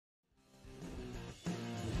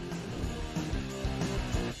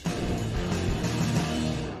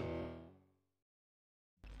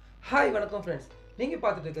Hi வணக்கம் friends, நீங்கள்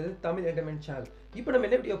பார்த்துட்டு இருக்கிறது தமிழ் என்டர்டைன்மெண்ட் சேனல். இப்போ நம்ம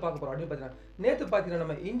என்ன வீடியோ பார்க்க போகிறோம் அப்படின்னு பார்த்தீங்கன்னா, நேற்று பார்த்தீங்கன்னா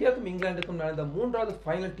நம்ம இந்தியாவுக்கும் இங்கிலாந்துக்கும் நடந்த 3வது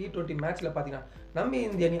ஃபைனல் T20 மேட்ச்சில் பார்த்தீங்கன்னா நம்ம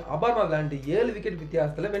இந்திய அணி அபாரமாக விளையாண்டு 7 விக்கெட்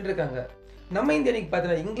வித்தியாசத்தில் வென்றிருக்காங்க. நம்ம இந்திய அணிக்கு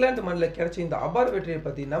பார்த்தீங்கன்னா இங்கிலாந்து மண்ணில் கிடைச்ச இந்த அபார வெற்றியை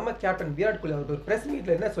பற்றி நம்ம கேப்டன் விராட் கோலி அவர்கள் பிரஸ்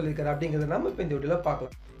மீட்டில் என்ன சொல்லியிருக்காரு அப்படிங்கிறத நம்ம இப்போ இந்த வீடியோவில்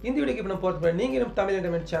பார்க்கலாம். இந்த வீடியோக்கு இப்போ நம்ம போகிறது நீங்கள் இன்னும் தமிழ்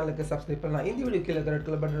என்டர்டைன்மெண்ட் சேனலுக்கு சப்ஸ்கிரைப் பண்ணலாம். இந்த வீடியோ கீழே ரெட்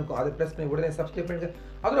கலர் பட்டன் இருக்கும், அதை பிரஸ் பண்ணி உடனே சப்ஸ்கிரைப் பண்ணுங்க.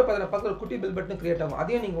 அதோட பார்த்தீங்கன்னா பக்கத்தில் குட்டி பெல் பட்டன் கிரியேட் ஆகும்,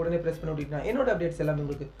 அதையும் நீங்கள் உடனே பிரஸ் பண்ணி விட்டீங்கன்னா என்னோட அப்டேட்ஸ் எல்லாமே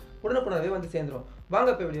உங்களுக்கு உடனுக்குடனே வந்து சேர்ந்துடும். வாங்க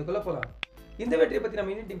இப்போ வீடியோக்குள்ளே போகலாம். இந்த வெற்றியை பற்றி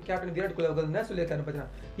நம்ம Indian team captain Virat Kohli அவர்கள் என்ன சொல்லியிருக்காரு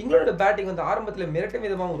பார்த்தீங்கன்னா, எங்களோட பேட்டிங் வந்து ஆரம்பத்தில் மிரட்டும்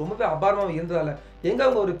விதமாகவும் ரொம்பவே அபாரமாகவும் இருந்ததால எங்க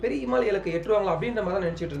அவங்க ஒரு பெரிய இமாலய இலக்கை எட்டுவாங்களா அப்படின்ற மாதிரி தான்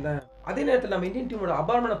நினைச்சிட்டு இருந்தேன். அதே நேரத்தில் நம்ம இந்தியன் டீமோட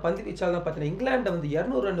அபாரமான பந்து வீச்சால் தான் பார்த்தீங்கன்னா இங்கிலாண்டை வந்து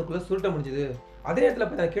 200 ரன்னுக்குள்ள சுருட்ட முடிஞ்சது. அதே நேரத்தில்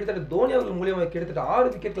பார்த்தீங்கன்னா கிட்டத்தட்ட தோனி அவர்கள் மூலியமாக கிட்டத்தட்ட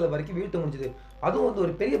 6 விக்கெட்கள் வரைக்கும் வீழ்த்த முடிஞ்சது. அதுவும் வந்து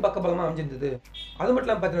ஒரு பெரிய பக்கபலமாக அமைஞ்சிருந்தது. அது மட்டும்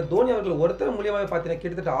இல்லாமல் பார்த்தீங்கன்னா தோனி அவர்கள் ஒருத்தர் மூலியமாக பார்த்தீங்கன்னா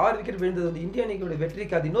கிட்டத்தட்ட 6 விக்கெட் விழுந்தது வந்து இந்திய அணியோட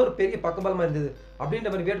வெற்றிக்கு அது இன்னொரு பெரிய பக்கபலமாக இருந்தது அப்படின்ற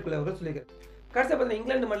மாதிரி விராட் கோலி அவர்கள் சொல்லியிருக்காரு. கடைசியாக பார்த்தீங்கன்னா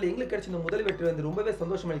இங்கிலாந்து மண்ணில் எங்களுக்கு கிடைச்ச இந்த முதல் வெற்றி வந்து ரொம்பவே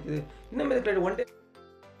சந்தோஷம் அளிக்குது. இன்னும் இருக்கிற ஒன் டே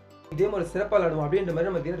இதே மாதிரி சிறப்பாக விளையாடுவோம் அப்படின்ற மாதிரி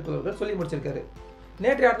நம்ம விராட் கோலி அவர்கள் சொல்லி முடிச்சிருக்காரு.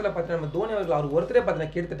 நேற்றைய ஆட்டத்தில் பார்த்தீங்கன்னா நம்ம தோனி அவர்கள் அவர் ஒருத்தரே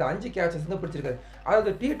பார்த்தீங்கன்னா கிட்டத்தட்ட 5 கேட்சஸ் தான் பிடிச்சிருக்காரு.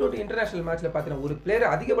 அதாவது T20 இன்டர்நேஷனல் மேட்ச்சில் பார்த்தீங்கன்னா ஒரு பிளேயர்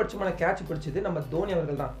அதிகபட்சமான கேட்ச் பிடிச்சது நம்ம தோனி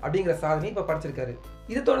அவர்கள் தான் அப்படிங்கிற சாதனை இப்போ படைச்சிருக்காரு.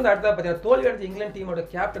 இது தொடர்ந்து அடுத்ததாக பார்த்தீங்கன்னா தோல்வி அடைஞ்ச இங்கிலாந்து டீமோட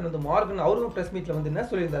கேப்டன் வந்து மார்கன் அவரும் பிரஸ் மீட்டில் வந்து என்ன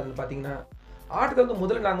சொல்லியிருந்தாருன்னு பார்த்தீங்கன்னா, ஆட்டத்தை வந்து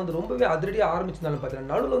முதல்ல நாங்கள் வந்து ரொம்பவே அதிரடியாக ஆரம்பிச்சிருந்தாலும்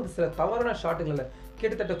பார்த்தீங்கன்னா நடுவில் வந்து சில தவறான ஷாட்டுகளில்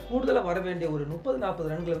கிட்டத்தட்ட கூடுதலாக வர வேண்டிய ஒரு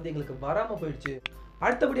 30-40 ரன்கள் வந்து எங்களுக்கு வராமல் போயிடுச்சு.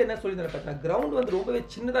 அடுத்தபடி என்ன சொல்லியிருந்தாலும் பார்த்தீங்கன்னா கிரவுண்ட் வந்து ரொம்பவே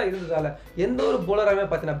சின்னதாக இருந்ததால எந்த ஒரு போலராகவே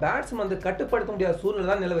பார்த்தீங்கன்னா பேட்ஸ்மேன் வந்து கட்டுப்படுத்த முடியாத சூழ்நிலை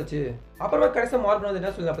தான் நிலவச்சு. அப்புறமா கடைசியாக மார்க் வந்து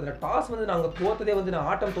என்ன சொல்லி பார்த்தீங்கன்னா டாஸ் வந்து நாங்கள் தோத்ததே வந்து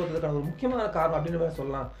ஆட்டம் தோற்றதுக்கான ஒரு முக்கியமான காரணம் அப்படின்ற மாதிரி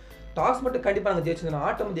சொல்லலாம். டாஸ் மட்டும் கண்டிப்பாக நாங்கள் ஜெயிச்சிருந்தோம்,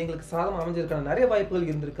 ஆட்டம் வந்து எங்களுக்கு சாதமாக அமைஞ்சதுக்கான நிறைய வாய்ப்புகள்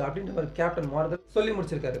இருந்திருக்கு அப்படின்ற மாதிரி கேப்டன் மார்கன் சொல்லி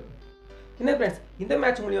முடிச்சிருக்காரு. என்ன ஃப்ரெண்ட்ஸ், இந்த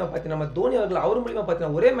மேட்ச் மூலியமாக பார்த்தீங்கன்னா நம்ம தோனி அவர்கள் அவர் மூலியமாக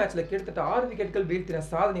பார்த்தீங்கன்னா ஒரே மேட்ச்சில் கிட்டத்தட்ட 6 விக்கெட்கள் வீழ்த்தின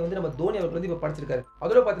சாதனை வந்து நம்ம தோனி அவர்கள் வந்து இப்போ படிச்சிருக்காரு.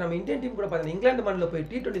 அதோட பார்த்தீங்கன்னா நம்ம இந்தியன் டீம் கூட பார்த்தீங்கன்னா இங்கிலாந்து மண்ணில் போய்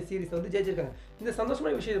T20 சீரிஸ் வந்து ஜெயிச்சிருக்காங்க. இந்த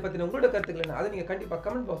சந்தோஷமான விஷயத்தை பற்றின உங்களோட கருத்துக்கள் என்ன, அதை நீங்கள் கண்டிப்பாக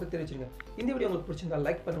கமெண்ட் பாக்ஸில் தெரிவிச்சிருங்க. இந்த வீடியோ உங்களுக்கு பிடிச்சிருந்தா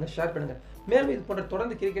லைக் பண்ணுங்க, ஷேர் பண்ணுங்க. மேலும் இது போன்ற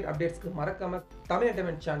தொடர்ந்து கிரிக்கெட் அப்டேட்ஸ்க்கு மறக்காம தமிழ்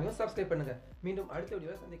என்டர்டைன்மெண்ட் சேனலையும் சப்ஸ்கிரைப் பண்ணுங்க. மீண்டும் அடுத்த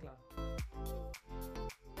வீடியோவில் சந்திக்கலாம்.